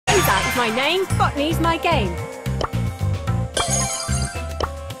is my name, botany's my game.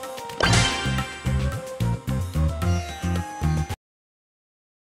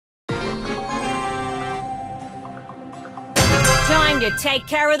 Time to take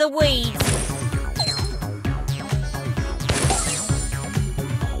care of the weeds.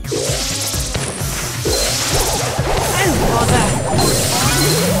 Oh, bother.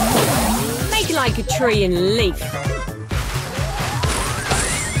 Make like a tree and leaf.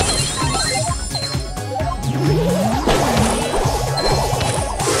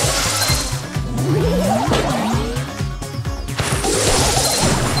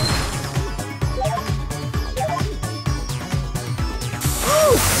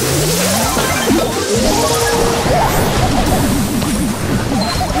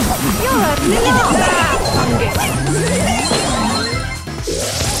 You're a fungus.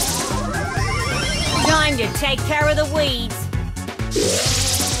 Time to take care of the weeds.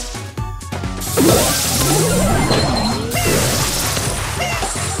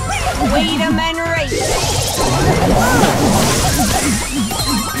 Weed 'em and race.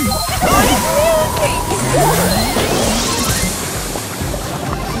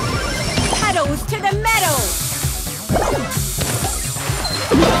 Pedals to the metal.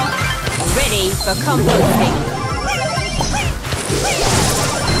 Ready for composting.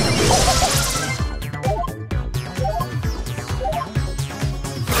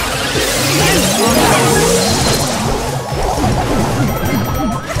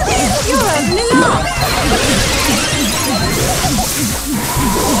 You're a laugh.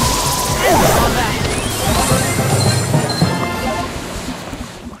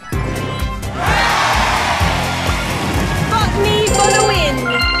 Botany for the win.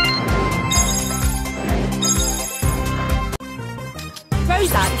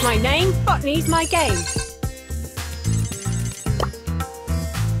 Rosa is my name, botany's my game.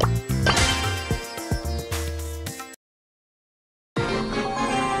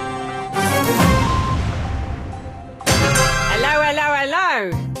 Hello, hello, hello.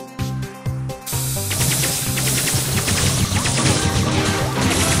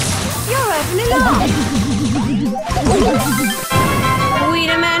 You're having a laugh. Weed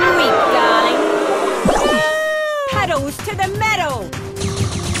 'em and weep, darling. Pedals to the metal.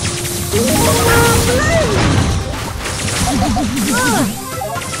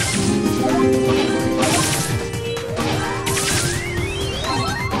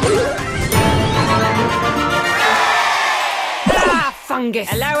 Fungus.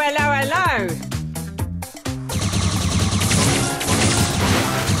 Hello, hello, hello.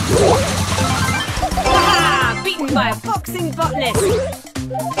 Beaten by a boxing botanist.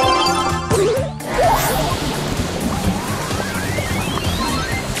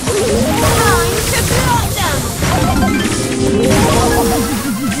 Time to block them!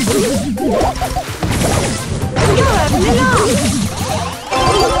 You're having a laugh!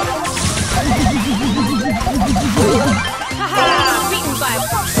 Haha! Beaten by a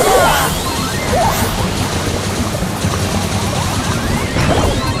fox!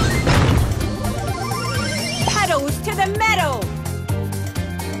 Pedals to the metal!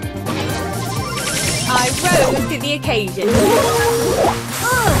 I rose to the occasion.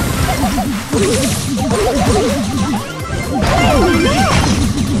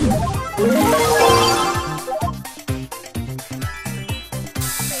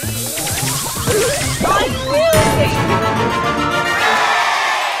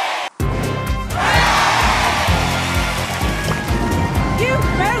 You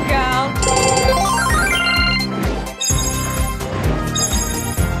go, girl!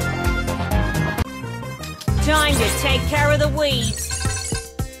 Time to take care of the weeds.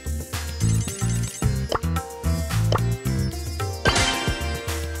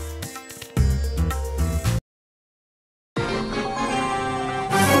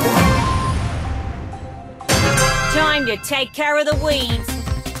 Time to take care of the weeds.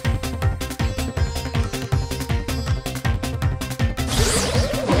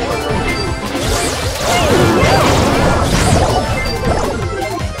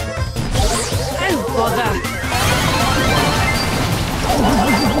 Oh, bother.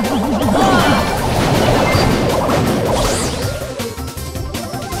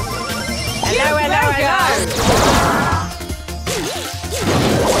 Hello, hello, hello.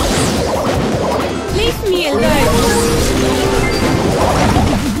 Leave me alone.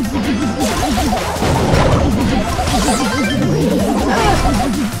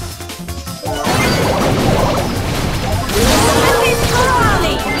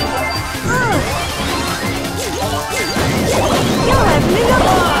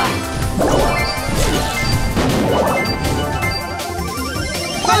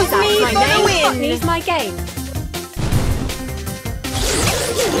 Choose me my for the name. win. Botany's my game.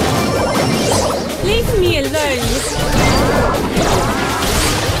 Leave me alone.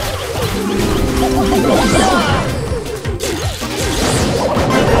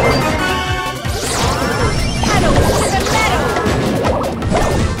 Pedal to the metal.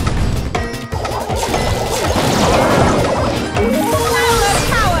 Power,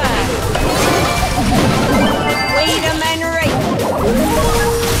 power. Wait a man race.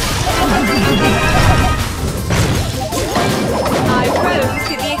 I rose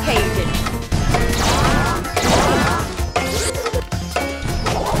to the occasion.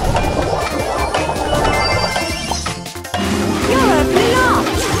 You're a blot.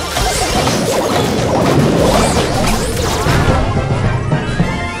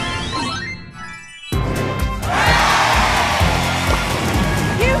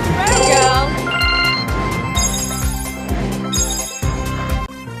 You throw, girl.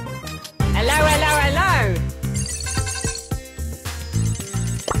 Hello, hello, hello.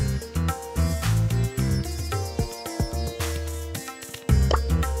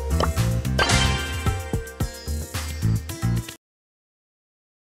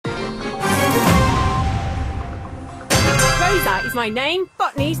 Rosa is my name.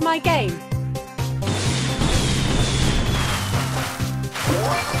 Botany's my game.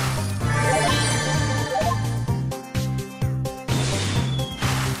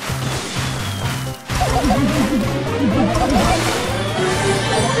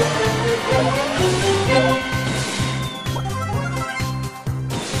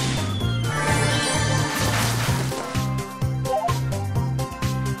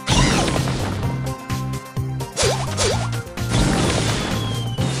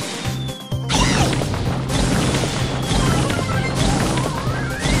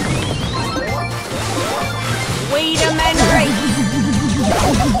 Wait a man race.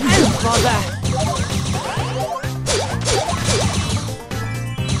 And bother.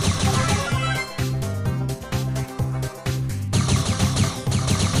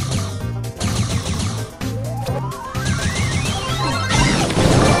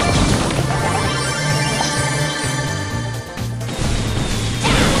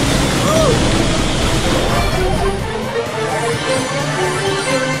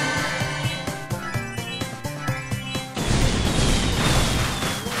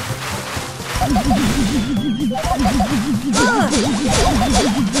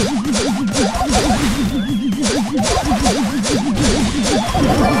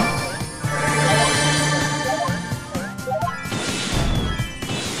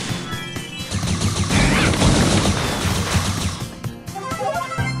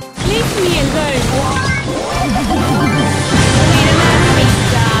 Leave me alone. Wait a man race,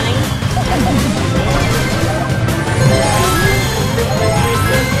 darling.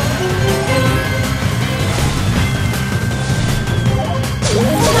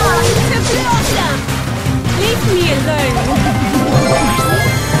 Start to blossom. Leave me alone.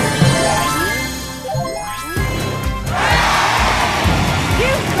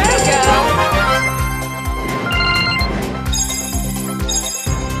 You go, girl.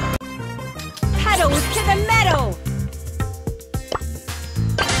 Pedals to the metal.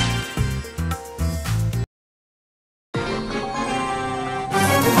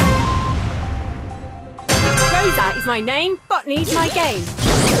 Rosa is my name. Botany's my game.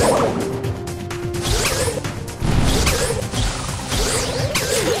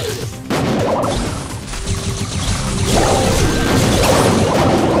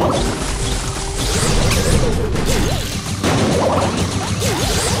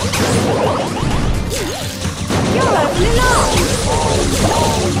 You're a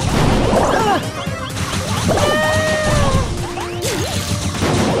blot.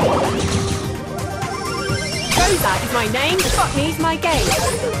 Rosa is my name. Botany's my game.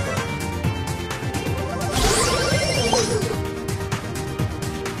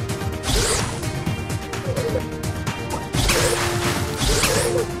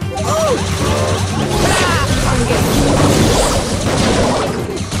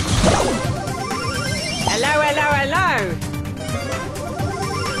 Hello, hello, hello.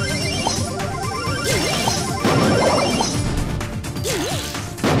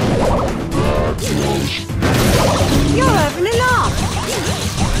 You're having a laugh.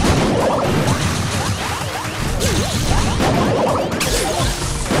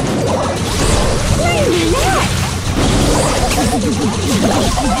 Wait a minute.